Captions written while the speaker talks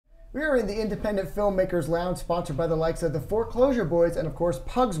We are in the Independent Filmmakers Lounge, sponsored by the likes of the Foreclosure Boys and, of course,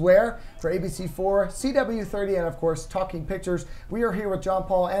 Pugswear for ABC4, CW30, and, of course, Talking Pictures. We are here with John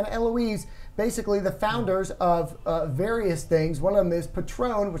Paul and Eloise, basically the founders of various things. One of them is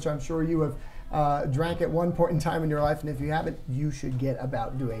Patrone, which I'm sure you have drank at one point in time in your life, and if you haven't, you should get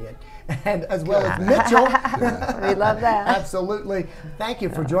about doing it. And as well as Mitchell. We love that. Absolutely. Thank you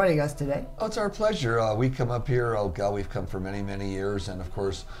for joining us today. Oh, it's our pleasure. We come up here, oh God, we've come for many, many years, and of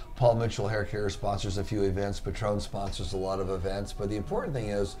course, Paul Mitchell Hair Care sponsors a few events, Patrone sponsors a lot of events, but the important thing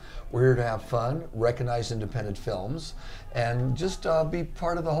is we're here to have fun, recognize independent films, and just be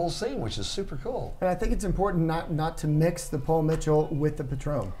part of the whole scene, which is super cool. And I think it's important not to mix the Paul Mitchell with the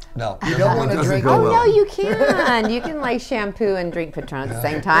Patrone. No. You don't want to drink. Oh, no, you can. You can like shampoo and drink Patrone at the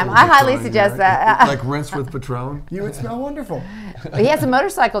same time. I highly suggest that. Like rinse with Patrone? You would smell wonderful. He has a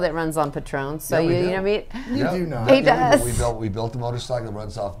motorcycle that runs on Patrone, so Yeah, you know what I mean? You do not. He does. We built a motorcycle that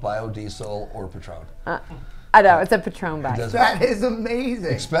runs off biodiesel or Patrone. I know, it's a Patrone bike. That is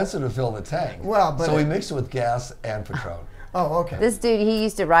amazing. Expensive to fill the tank. Well, but so we mix it with gas and Patrone. Oh, okay. This dude, he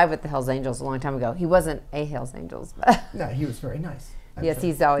used to ride with the Hells Angels a long time ago. He wasn't a Hells Angels, but No, he was very nice. yes,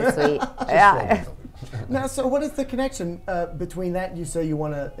 he's always sweet. Yeah. Now, so what is the connection between that? You say you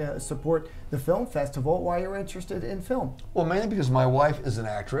want to support the film festival. Why you're interested in film? Well, mainly because my wife is an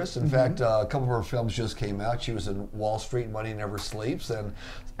actress. In fact, a couple of her films just came out. She was in Wall Street, Money Never Sleeps, and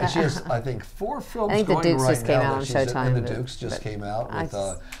she has, I think, 4 films I think The going Dukes right just came now out that on she's in. Showtime, And The but- Dukes just came out I with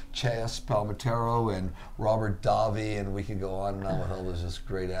just- Chas Palmintero and Robert Davi, and we could go on and on with all those just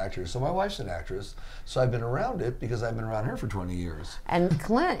great actors. So my wife's an actress, so I've been around it because I've been around her for 20 years. And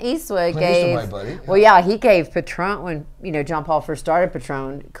Clint Eastwood Clint gave, Eastwood, my buddy, well, yeah, he gave Patrone when John Paul first started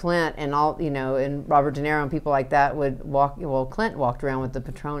Patrone. Clint and all and Robert De Niro and people like that would walk. Well, Clint walked around with the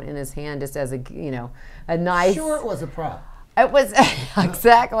Patrone in his hand just as a nice. Sure, it was a prop. It was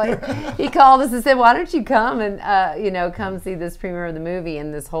exactly. He called us and said, "Why don't you come and come see this premiere of the movie?"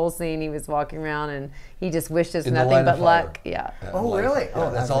 And this whole scene, he was walking around and he just wished us In the nothing line but of fire. luck. Yeah. Oh, really? Yeah,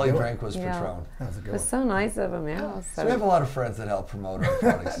 Oh, that's a all he good one. drank was Yeah. Patrone. That was a good It one. was so nice of him. Yeah. So we have a lot of friends that help promote our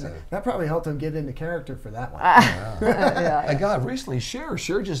products too. That probably helped him get into character for that one. Yeah. And God, recently Cher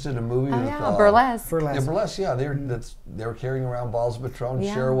just did a movie with Burlesque. Burlesque. Yeah, Burlesque. Yeah, they were carrying around bottles of Patrone.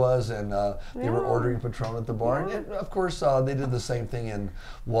 Yeah. Cher was, and they were Yeah. ordering Patrone at the bar. Yeah. And of course, they did the same thing in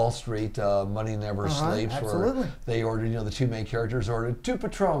Wall Street. Money Never Sleeps, absolutely. where they ordered. The 2 main characters ordered 2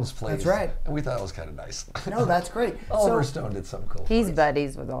 Patrones, please. That's right. And we thought it was kind of nice. No, that's great. Oliver Stone did some cool. He's things.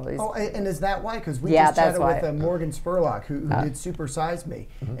 buddies with all these. Oh, and is that why? Because we Yeah, just that's chatted with why. Morgan Spurlock, who did Super Size Me,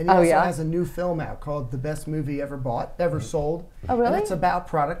 and he Oh, also yeah? has a new film out called "The Best Movie Ever Bought, Ever Sold." Oh, really? And it's about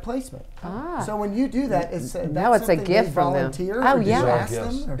product placement. Ah. So when you do that, it's Now it's a gift from them. volunteer, Oh, or do yeah. you All ask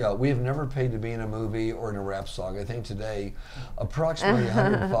gifts. them? Or- Yeah, we have never paid to be in a movie or in a rap song. I think today, approximately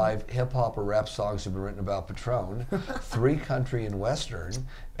 105 hip hop or rap songs have been written about Patrone, 3 country and western,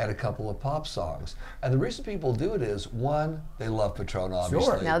 and a couple of pop songs. And the reason people do it is, one, they love Patrone,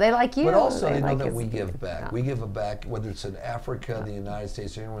 obviously. No, they like you. But also They they know like that his- we give back. Yeah. We give back, whether it's in Africa, the United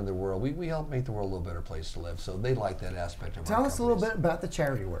States, or anywhere in the world. We help make the world a little better place to live. So they like that aspect of our Tell us a little companies. bit about the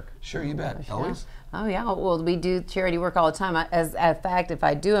charity work. Sure, you bet. Always. Oh yeah, well we do charity work all the time. As a fact, if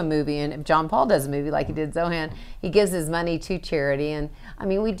I do a movie, and if John Paul does a movie like he did Zohan, he gives his money to charity. And I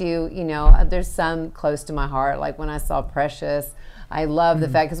mean, we do. There's some close to my heart. Like when I saw Precious, I love the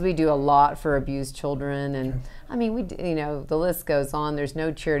fact because we do a lot for abused children, and I mean, the list goes on. There's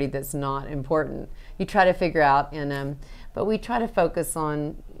no charity that's not important. You try to figure out, but we try to focus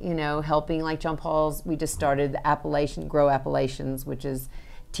on helping. Like John Paul's, we just started the Grow Appalachians, which is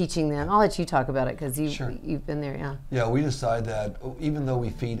teaching them. I'll let you talk about it because you've been there. Yeah. Yeah, we decide that even though we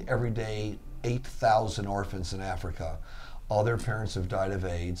feed every day 8,000 orphans in Africa, all their parents have died of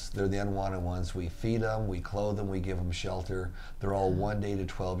AIDS. They're the unwanted ones. We feed them, we clothe them, we give them shelter. They're all 1 day to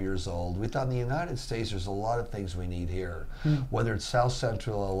 12 years old. We thought in the United States there's a lot of things we need here. Whether it's South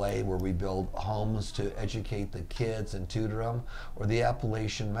Central LA where we build homes to educate the kids and tutor them, or the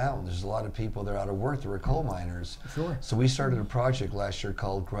Appalachian Mountains. There's a lot of people that are out of work that were coal miners. Sure. So we started a project last year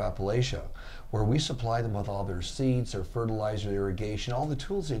called Grow Appalachia, where we supply them with all their seeds, their fertilizer, irrigation, all the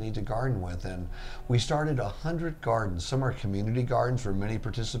tools they need to garden with. And we started 100 gardens. Some are community gardens where many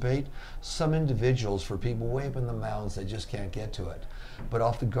participate, some individuals for people way up in the mountains that just can't get to it. But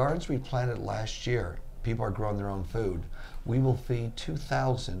off the gardens we planted last year, people are growing their own food. We will feed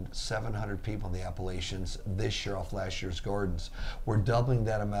 2,700 people in the Appalachians this year off last year's gardens. We're doubling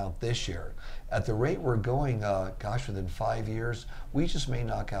that amount this year. At the rate we're going, within 5 years, we just may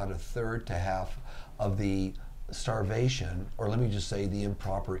knock out 1/3 to half of the starvation, or let me just say the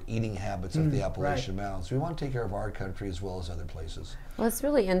improper eating habits of the Appalachian Mountains. We want to take care of our country as well as other places. Well, it's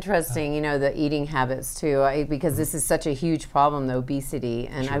really interesting, you know, the eating habits too, because this is such a huge problem, the obesity,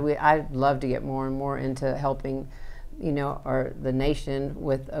 and I'd love to get more and more into helping, you know, the nation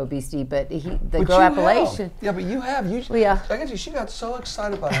with obesity, but Grow Appalachian. Yeah, but you have. Yeah. I guess she got so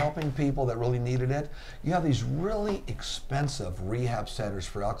excited about helping people that really needed it. You have these really expensive rehab centers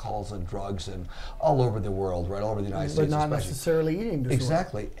for alcohols and drugs and all over the world, right, all over the United States. But not especially. necessarily eating disorders.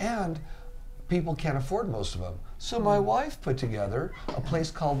 Exactly, and people can't afford most of them. So my wife put together a place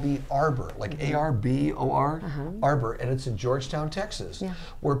called the Arbor, like A-R-B-O-R, Arbor, and it's in Georgetown, Texas,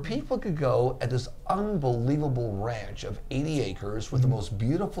 where people could go at this unbelievable ranch of 80 acres with the most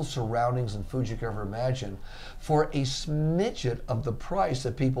beautiful surroundings and food you could ever imagine for a smidget of the price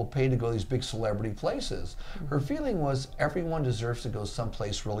that people pay to go to these big celebrity places. Her feeling was everyone deserves to go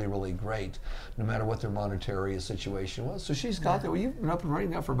someplace really, really great, no matter what their monetary situation was. So she's got that. Well, you've been up and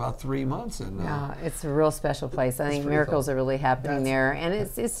running now for about 3 months. And yeah, it's a real special place. I think miracles are really happening there, and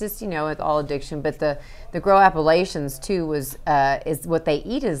it's just, you know, with all addiction. But the Grow Appalachians too is what they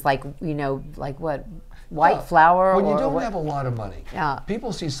eat is like, you know, like what, white flour. When you don't have a lot of money, Yeah.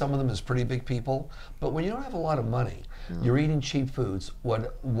 people see some of them as pretty big people, but when you don't have a lot of money, you're eating cheap foods.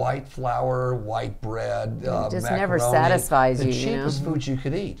 What white flour, white bread, just macaroni, never satisfies the you, you know? cheapest foods you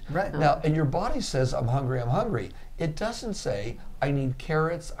could eat. Right. Now, and your body says, I'm hungry, I'm hungry. It doesn't say, I need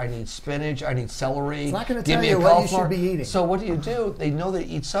carrots, I need spinach, I need celery. It's not going to give tell me you a what you cauliflower. should be eating. So what do? They know they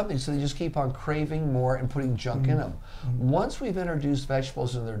eat something, so they just keep on craving more and putting junk in them. Once we've introduced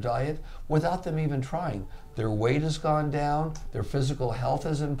vegetables in their diet, without them even trying, their weight has gone down, their physical health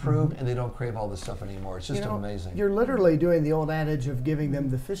has improved, and they don't crave all this stuff anymore. It's just amazing. You're literally doing the old adage of giving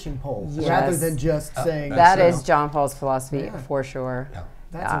them the fishing pole Yes. rather than just saying. That is John Paul's philosophy for sure. Yeah.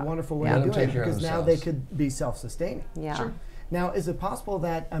 That's a wonderful way Let to them do take it care of because now themselves. they could be self-sustaining. Yeah. Sure. Now, is it possible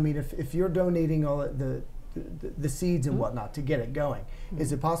that, I mean, if you're donating all the seeds and whatnot to get it going,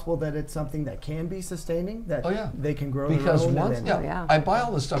 is it possible that it's something that can be sustaining, that they can grow Because their own? once, I buy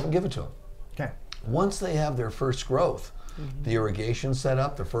all this stuff and give it to them. Okay. Once they have their first growth, the irrigation set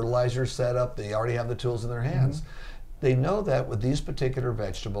up, the fertilizer set up, they already have the tools in their hands. They know that with these particular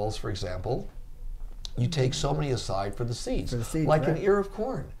vegetables, for example, you take so many aside for the seeds. Like an ear of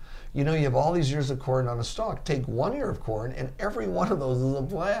corn. You know, you have all these ears of corn on a stalk. Take one ear of corn, and every one of those is a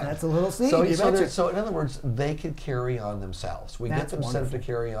plant. That's a little seed. So in other words, they could carry on themselves. We get them set up to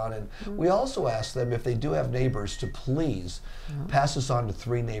carry on, and we also ask them if they do have neighbors to please pass this on to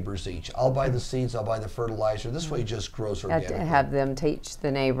 3 neighbors each. I'll buy the seeds, I'll buy the fertilizer. This way it just grows organically. Have them teach the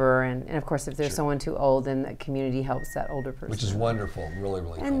neighbor, and of course, if there's someone too old, then the community helps that older person. Which is wonderful, really,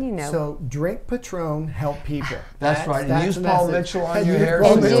 really And cool. you know, So drink Patrone, help people. That's right. That's Use the Paul message. Mitchell on And your use hair.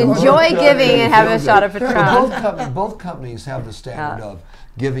 Paul so Mitchell you'll on look enjoy good giving and and have feel a good. shot of Patrone. Both companies have the standard of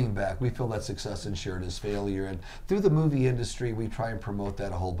giving back. We feel that success and shared is failure. And through the movie industry, we try and promote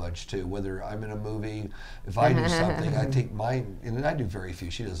that a whole bunch too. Whether I'm in a movie, if I do something, I take mine, and I do very few.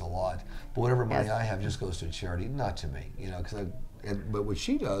 She does a lot. But whatever money I have just goes to a charity, not to me. You know, because but what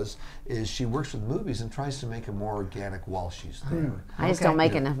she does is she works with movies and tries to make them more organic while she's there. I just don't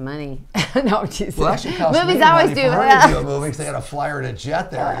make enough money. No, just Well, actually, it costs movies me I always money do. for her to do a movie because they got a flyer and a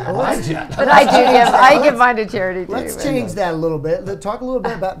jet there. You know, my jet. But I give mine to charity too. Let's but- change that a little bit. Talk a little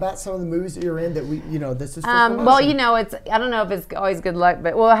bit about some of the movies that you're in that this is for promotion. Well, you know, I don't know if it's always good luck,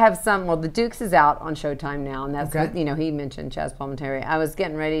 but we'll have some. Well, The Dukes is out on Showtime now, and that's what, you know, he mentioned Chaz Palminteri. I was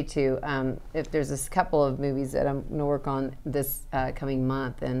getting ready to, if there's a couple of movies that I'm going to work on this coming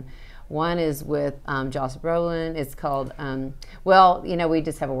month, and one is with Joss Brolin. It's called, well, you know, we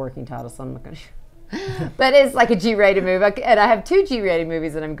just have a working title, so I'm not going to. But it's like a G-rated movie, and I have 2 G-rated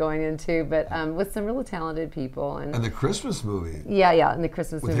movies that I'm going into, but with some really talented people. And the Christmas movie. Yeah, and the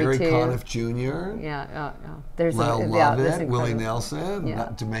Christmas with movie Harry too. Conniff Jr. Yeah. There's Lyle Lovett, Willie Nelson. Yeah.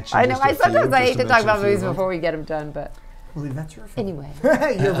 Not to mention. I know. Sometimes I hate to talk about movies them. before we get them done, but. I believe that's your fault. Anyway.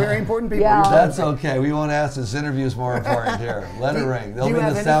 You're very important people. Yeah. That's okay. We won't ask. This interview is more important here. Let it ring. They'll be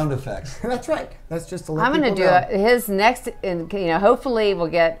the sound effects. That's right. That's just to let I'm going to people do know. his next, and you know, hopefully we'll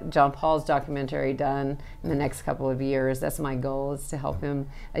get John Paul's documentary done in the next couple of years. That's my goal, is to help him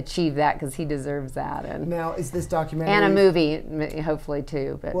achieve that, because he deserves that. And Now, is this documentary... and a movie, hopefully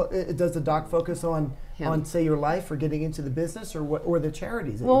too. But Well, does the doc focus on say your life or getting into the business or the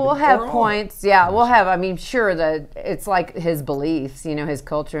charities? that well, you've we'll been- have or all? points. Yeah, we'll have. I mean, sure that it's like his beliefs, you know, his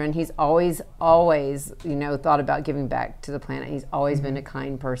culture, and he's always, you know, thought about giving back to the planet. He's always been a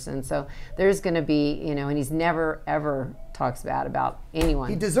kind person. So there's going to be, you know, and he's never ever talks bad about anyone.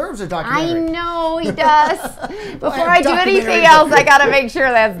 He deserves a I documentary. know he does. Before have I do anything documentaries. else, I got to make sure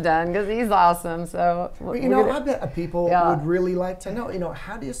that's done because he's awesome. So Well, you know, I bet people Yeah. would really like to know, you know,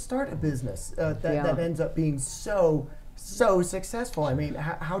 how do you start a business that ends up being so successful? I mean,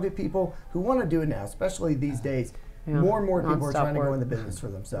 how do people who want to do it now, especially these days, more and more people are Non-stop trying to go work. in the business for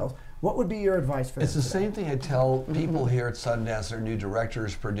themselves. What would be your advice for them? It's the today? same thing I tell people here at Sundance, they're new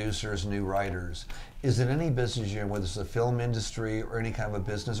directors, producers, new writers, is in any business you're in, whether it's the film industry or any kind of a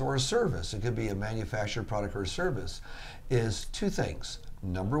business or a service, it could be a manufactured product or a service, is two things.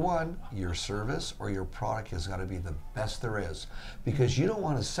 Number one, your service or your product has got to be the best there is, because you don't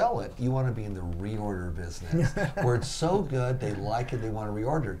want to sell it, you want to be in the reorder business where it's so good, they like it, they want to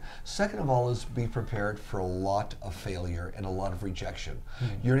reorder it. Second of all is be prepared for a lot of failure and a lot of rejection.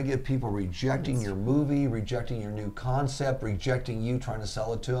 You're going to get people rejecting your movie, rejecting your new concept, rejecting you trying to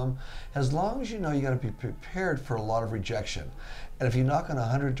sell it to them. As long as you know, you got to be prepared for a lot of rejection. And if you knock on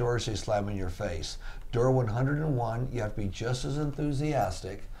 100 doors, they slam in your face. Door 101, you have to be just as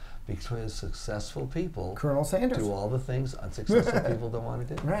enthusiastic, because successful people Colonel Sanders. do all the things unsuccessful people don't want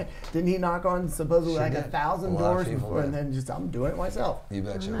to do. Right. Didn't he knock on supposedly Sure like did. 1,000 A lot of doors people before, and did. then just, I'm doing it myself. You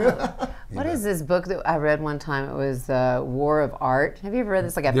betcha. You What bet. is this book that I read one time? It was War of Art. Have you ever read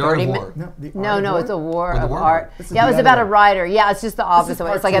this? Like a The Art of 30 War. No, the No, Art of no, War? it's a War Or the of War of Art. Art. This is Yeah, it the was other about a one. writer. Yeah, it's just the opposite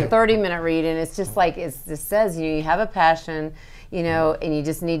one. part It's like a two. 30-minute read, and it's just like it just says you have a passion, you know, and you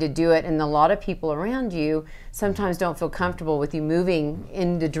just need to do it. And a lot of people around you sometimes don't feel comfortable with you moving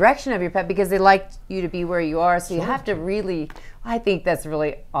in the direction of your pet because they like you to be where you are. So you have to really, I think that's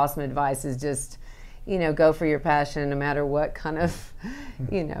really awesome advice, is just, you know, go for your passion no matter what kind of,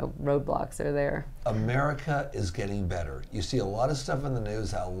 you know, roadblocks are there. America is getting better. You see a lot of stuff in the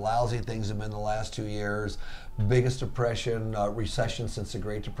news, how lousy things have been the last 2 years, biggest depression, recession since the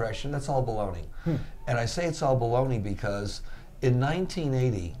Great Depression. That's all baloney. And I say it's all baloney because in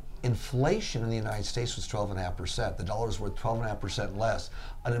 1980, inflation in the United States was 12.5%. The dollar was worth 12.5% less.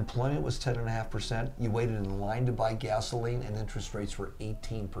 Unemployment was 10.5%. You waited in line to buy gasoline, and interest rates were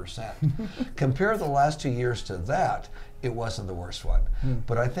 18%. Compare the last 2 years to that, it wasn't the worst one.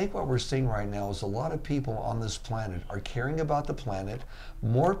 But I think what we're seeing right now is a lot of people on this planet are caring about the planet.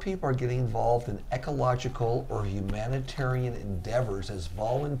 More people are getting involved in ecological or humanitarian endeavors as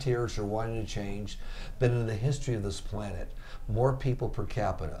volunteers or wanting to change than in the history of this planet. More people per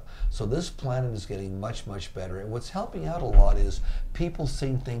capita. So this planet is getting much, much better. And what's helping out a lot is people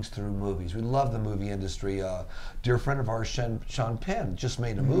seeing things through movies. We love the movie industry. A dear friend of ours, Sean Penn, just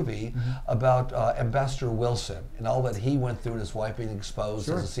made a movie about Ambassador Wilson and all that he went through and his wife being exposed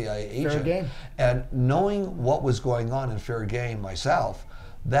as a CIA agent. Fair game. And knowing what was going on in Fair Game myself,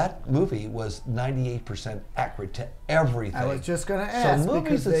 that movie was 98% accurate to everything. I was just going to ask. So movies,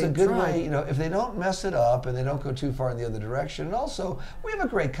 because it's a they good tried. way, you know, if they don't mess it up and they don't go too far in the other direction. And also, we have a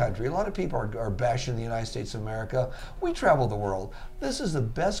great country. A lot of people are bashing the United States of America. We travel the world. This is the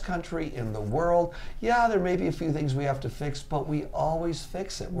best country in the world. Yeah, there may be a few things we have to fix, but we always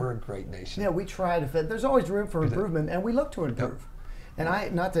fix it. We're a great nation. Yeah, we try to fit. There's always room for improvement, and we look to improve. And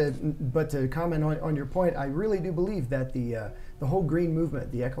but to comment on your point, I really do believe that the whole green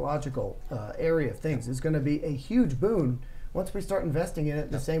movement, the ecological area of things, is going to be a huge boon once we start investing in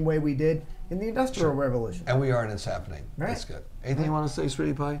it the same way we did in the Industrial Revolution. And we are, and it's happening. Right. That's good. Anything you want to say,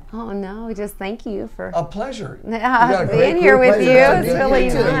 Sweetie Pie? Oh no, just thank you for A pleasure. You being got a great here group. with you. Pleasure to It's meet you. really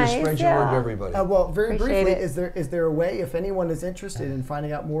You too. nice. You spread your word to Yeah. everybody. Well, very Appreciate briefly, it. is there a way, if anyone is interested in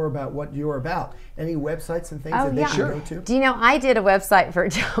finding out more about what you're about, any websites and things Oh, that they yeah. can Sure. go to? Do you know, I did a website for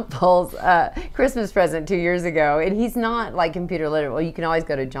John Paul's Christmas present 2 years ago, and he's not like computer literate. Well, you can always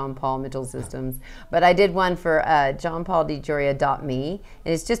go to John Paul Mitchell Systems, but I did one for johnpauldjoria.me,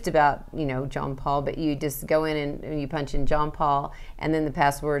 and it's just about, you know, John Paul, but you just go in and you punch in John Paul, and then the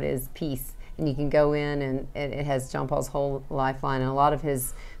password is peace, and you can go in, and it has John Paul's whole lifeline and a lot of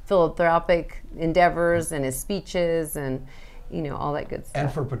his philanthropic endeavors and his speeches and, you know, all that good stuff.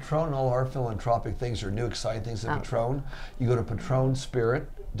 And for Patrone, all our philanthropic things are new, exciting things at Patrone. You go to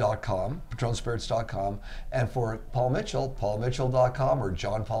patronespirit.com, patroneспirits.com, and for Paul Mitchell, paulmitchell.com or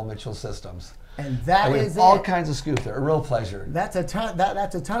John Paul Mitchell Systems. And that And we is have all it. kinds of scoop there. A real pleasure. That's a ton.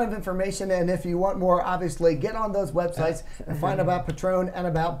 That's a ton of information, and if you want more, obviously get on those websites and find about Patrone and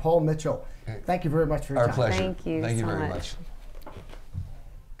about Paul Mitchell. Thank you very much for your Our time. pleasure. Thank you Thank you so very much. much.